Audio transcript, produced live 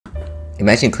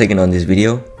Imagine clicking on this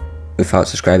video without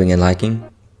subscribing and liking.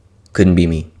 Couldn't be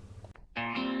me.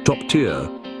 Top tier,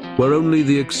 where only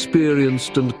the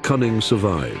experienced and cunning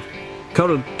survive.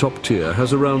 Current top tier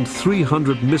has around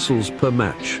 300 missiles per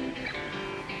match.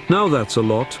 Now that's a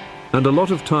lot, and a lot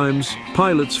of times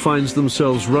pilots find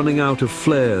themselves running out of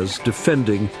flares,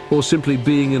 defending, or simply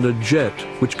being in a jet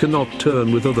which cannot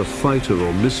turn with other fighter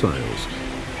or missiles.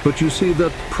 But you see,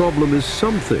 that problem is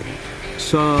something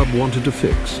Saab wanted to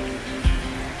fix.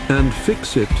 And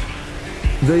fix it,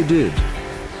 they did.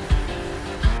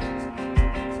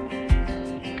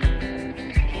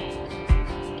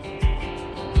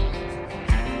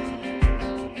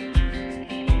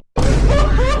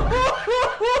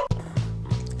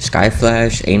 Sky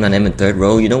Flash, aim on them in third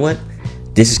row. You know what?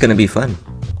 This is gonna be fun.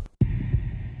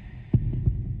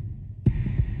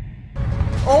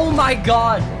 Oh my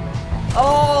god!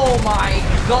 Oh my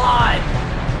god!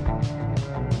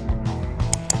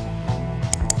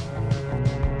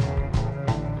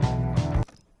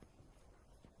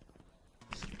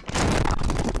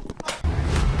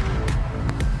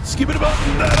 Skip it about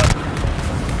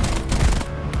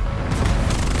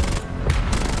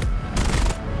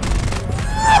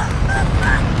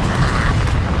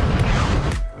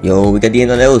Yo, we got the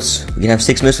end on those. We can have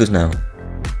 6 missiles now.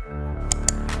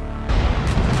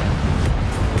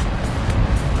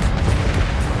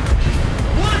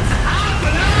 What's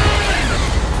happening?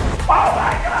 Oh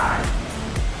my god!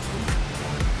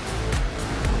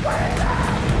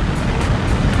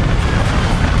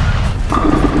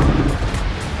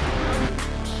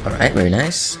 Alright, very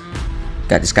nice.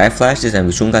 Got the Sky Flashes and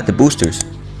we soon got the boosters.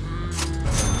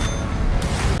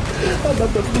 I'm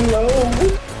about to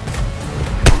blow.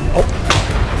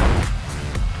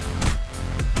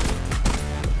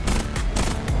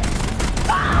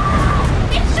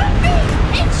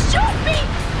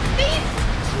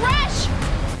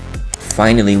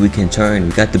 Finally we can turn,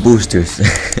 we got the boosters.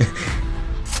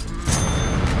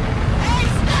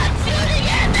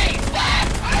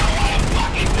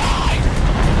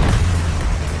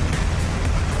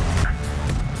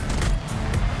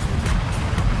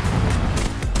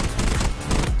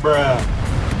 Bruh.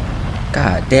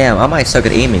 God damn, I might suck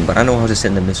at aiming, but I know how to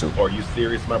send the missile. Are you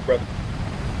serious, my brother?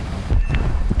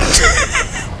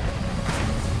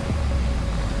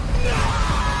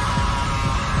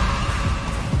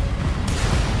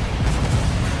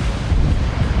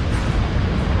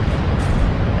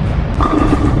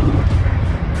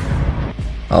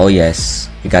 Oh yes,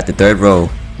 we got the third row.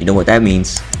 You know what that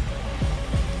means.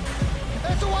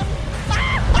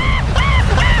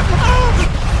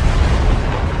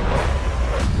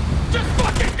 Just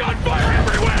fucking gunfire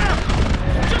everywhere!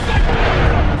 Just like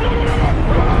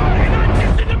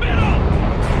in the middle!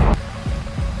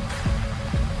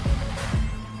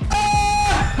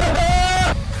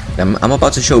 I'm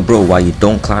about to show bro why you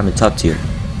don't climb the top tier.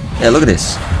 Yeah, look at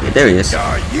this. Yeah, there he is.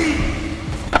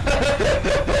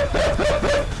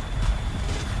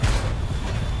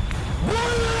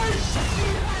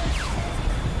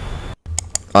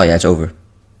 Oh yeah, it's over.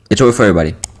 It's over for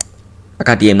everybody. I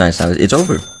got the M9 style. It's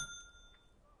over.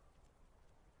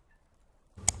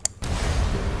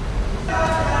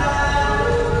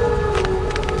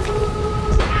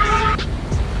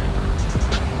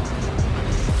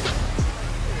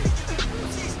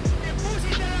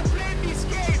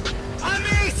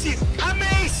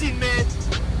 Amazing, man!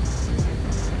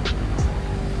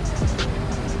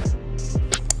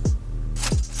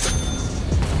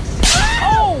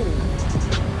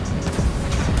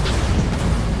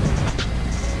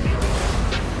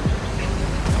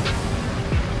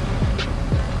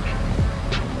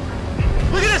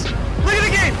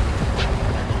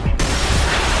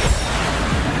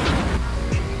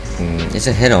 It's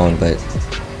a head-on, but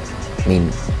I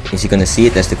mean, is he gonna see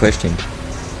it? That's the question.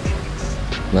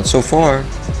 Not so far.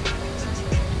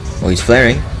 Oh, he's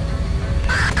flaring.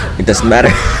 It doesn't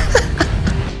matter.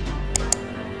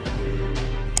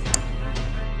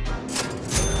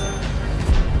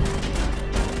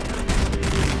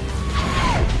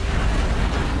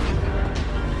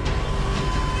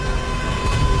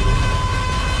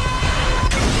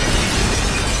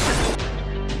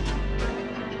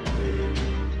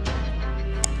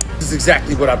 This is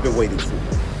exactly what I've been waiting for.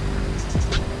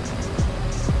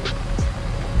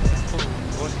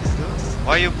 What are you doing?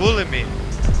 Why you bullying me?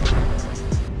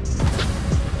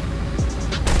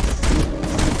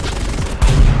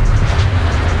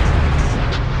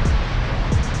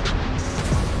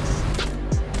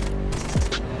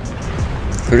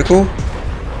 Critical?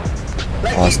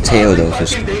 Oh, it's tail though, so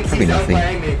it's probably nothing.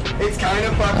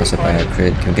 That's a bad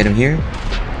crit. Can we get him here?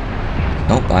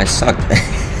 Nope, I sucked.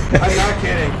 I'm not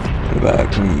kidding.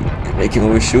 Can we make him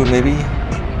overshoot maybe?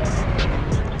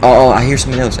 Oh, I hear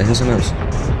something else. I hear something else.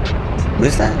 What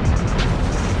is that?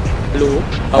 Hello?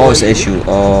 Oh, it's an issue.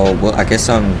 Oh, well, I guess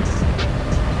I'm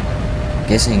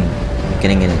guessing I'm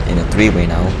getting in a three-way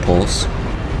now. Pulse.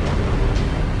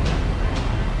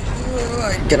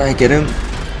 Can I get him?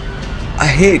 I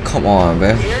hit. Come on,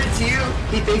 bro. Here's you.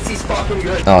 He thinks he's fucking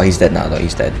good. Oh, he's dead now, though.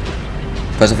 He's dead.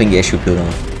 Plus, I think the issue peeled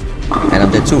off. And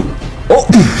I'm dead too. Oh!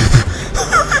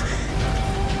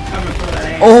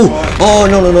 Oh,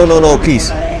 no,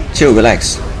 please. Chill,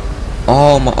 relax.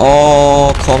 Oh, my.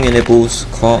 Oh, calm your nipples.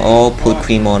 Oh, put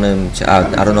cream on him.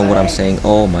 I don't know what I'm saying.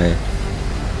 Oh, my.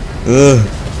 Ugh.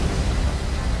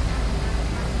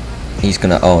 He's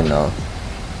gonna. Oh, no.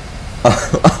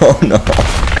 Oh, no.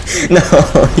 No,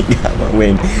 he got my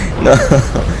wing. No.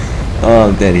 Oh,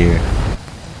 I'm dead here.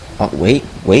 Oh, wait.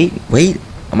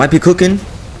 I might be cooking.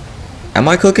 Am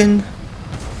I cooking?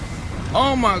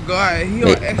 Oh my god, he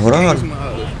Wait, on hold on. X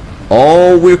mode.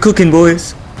 Oh, we're cooking,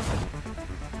 boys.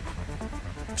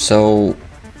 So,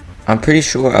 I'm pretty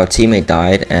sure our teammate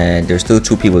died and there's still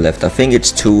 2 people left. I think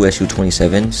it's 2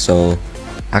 SU-27, so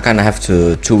I kind of have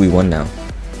to 2v1 now.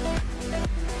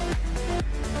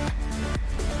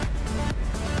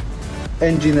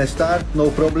 Engine start,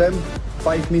 no problem.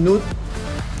 5 minutes.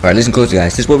 Alright, listen closely,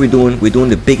 guys. This is what we're doing. We're doing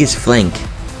the biggest flank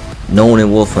known in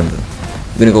Warthunder.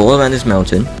 We're gonna go all around this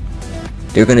mountain.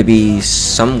 They're gonna be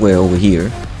somewhere over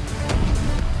here.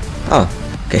 Oh,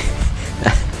 okay.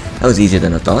 That was easier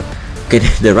than I thought. Okay,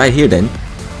 they're right here then.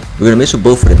 We're gonna miss with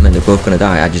both of them and they're both gonna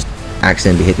die. I just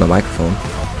accidentally hit my microphone.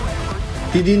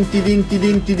 Tidin,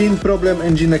 problem,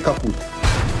 engine kaput.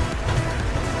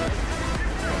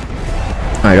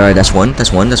 Alright, that's one.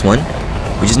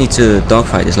 We just need to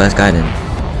dogfight this last guy then.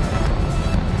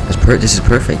 This is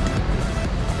perfect.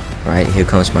 Alright, here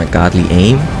comes my godly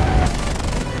aim.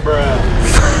 Bruh.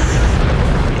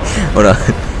 Hold on.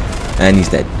 And he's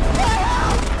dead.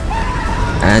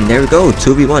 And there we go.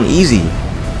 2v1. Easy.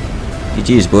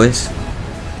 GG's, boys.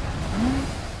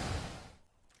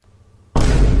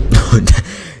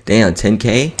 Damn,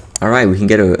 10k? Alright, we can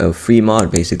get a free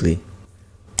mod, basically.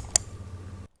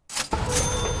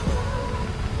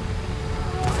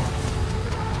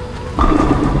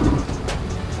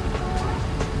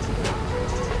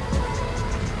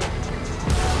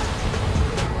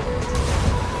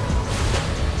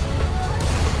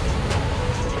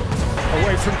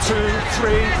 Away from 2,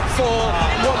 3, 4.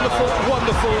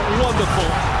 Wonderful.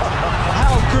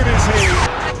 How good is he?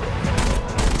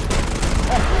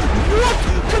 What?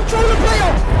 Controller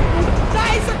player!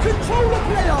 That is a controller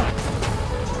player!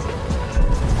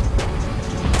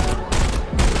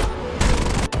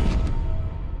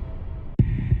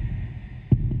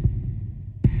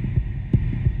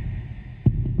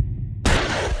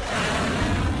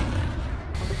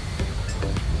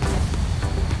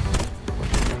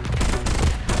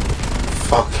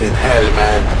 Fucking hell,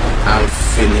 man. I'm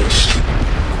finished.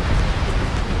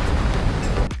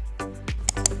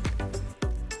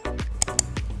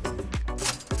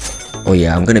 Oh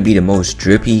yeah, I'm gonna be the most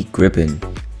drippy Gripen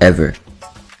ever.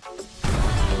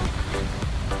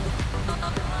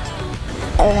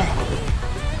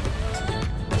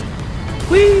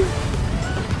 Whee!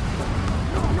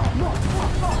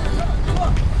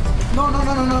 No.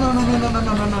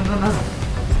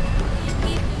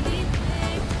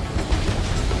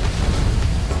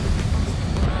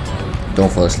 Don't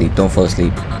fall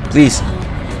asleep. Please.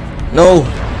 No!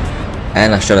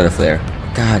 And I shot at a flare.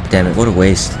 God damn it, what a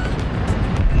waste.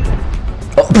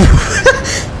 Oh.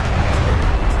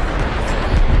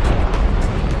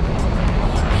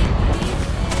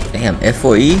 Damn,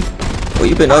 F4E? What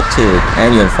you been up to?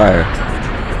 And you're on fire.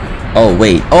 Oh,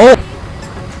 wait. Oh!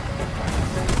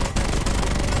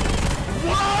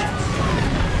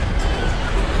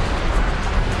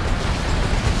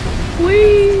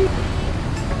 Whee!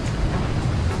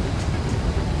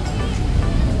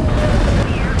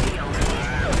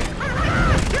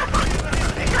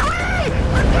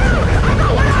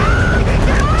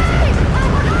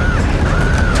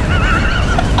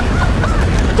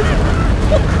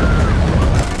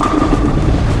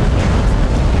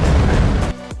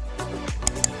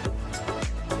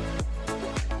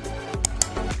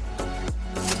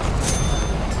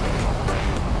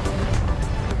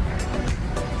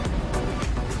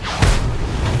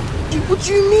 What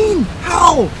do you mean?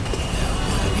 How?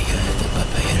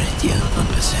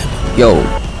 Yo,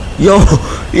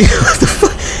 what the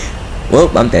fuck? Well,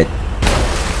 I'm dead.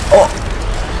 Oh,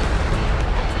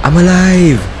 I'm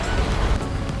alive.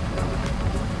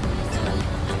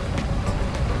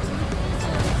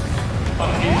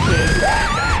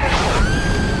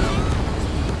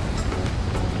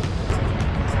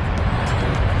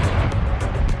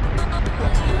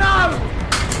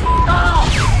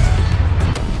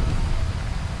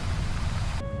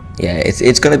 Yeah,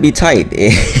 it's gonna be tight.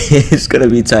 It's gonna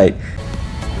be tight.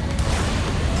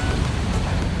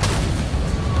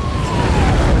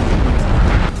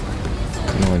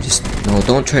 Come on, just no,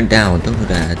 don't turn down. Don't do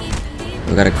that.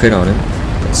 We got a crit on him.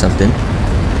 That's something.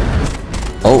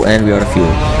 Oh, and we're out of fuel.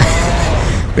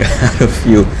 We're out of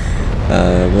fuel.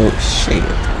 Well, shit.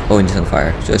 Oh, and he's on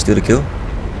fire. Should I steal the kill?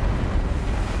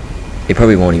 They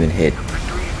probably won't even hit.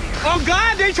 Oh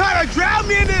God, they trying to drown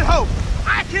me in this hole.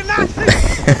 I cannot see.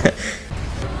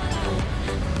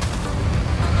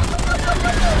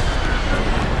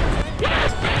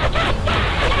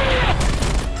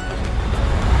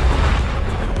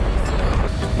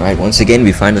 Alright, once again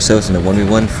we find ourselves in a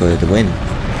 1v1 for the win.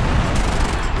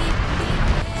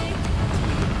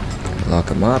 Lock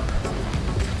him up.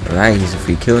 Alright, he's a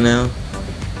free kill now.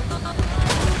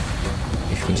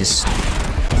 If we just...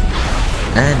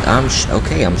 And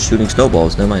okay, I'm shooting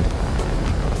snowballs, never mind.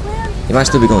 He might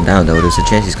still be going down though, there's a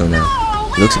chance he's going down.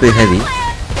 He looks a bit heavy.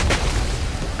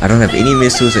 I don't have any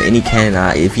missiles or any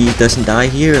cannon. If he doesn't die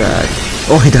here...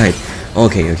 oh, he died.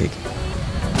 Okay, okay.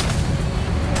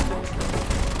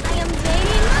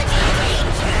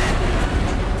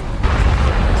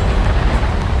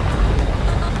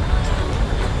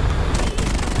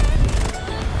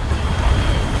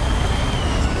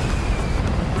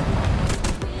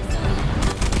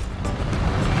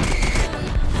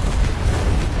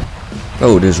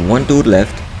 Oh, there's one dude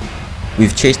left.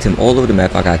 We've chased him all over the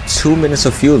map. I got 2 minutes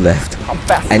of fuel left.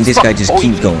 And this guy just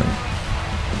keeps going.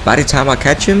 By the time I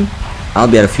catch him, I'll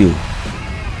be out of fuel.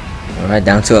 Alright,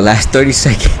 down to the last 30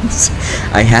 seconds.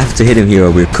 I have to hit him here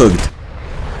or we're cooked.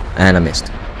 And I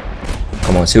missed.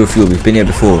 Come on, 0 fuel. We've been here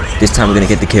before. This time we're gonna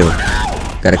get the kill.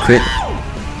 Got a crit.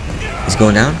 He's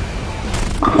going down.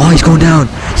 Oh, he's going down.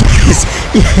 Yes!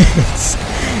 Yes!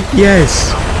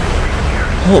 Yes!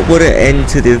 Oh, what an end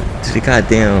to the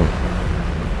goddamn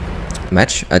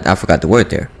match. I forgot the word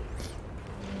there.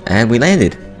 And we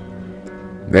landed.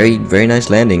 Very, very nice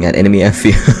landing at enemy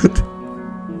airfield.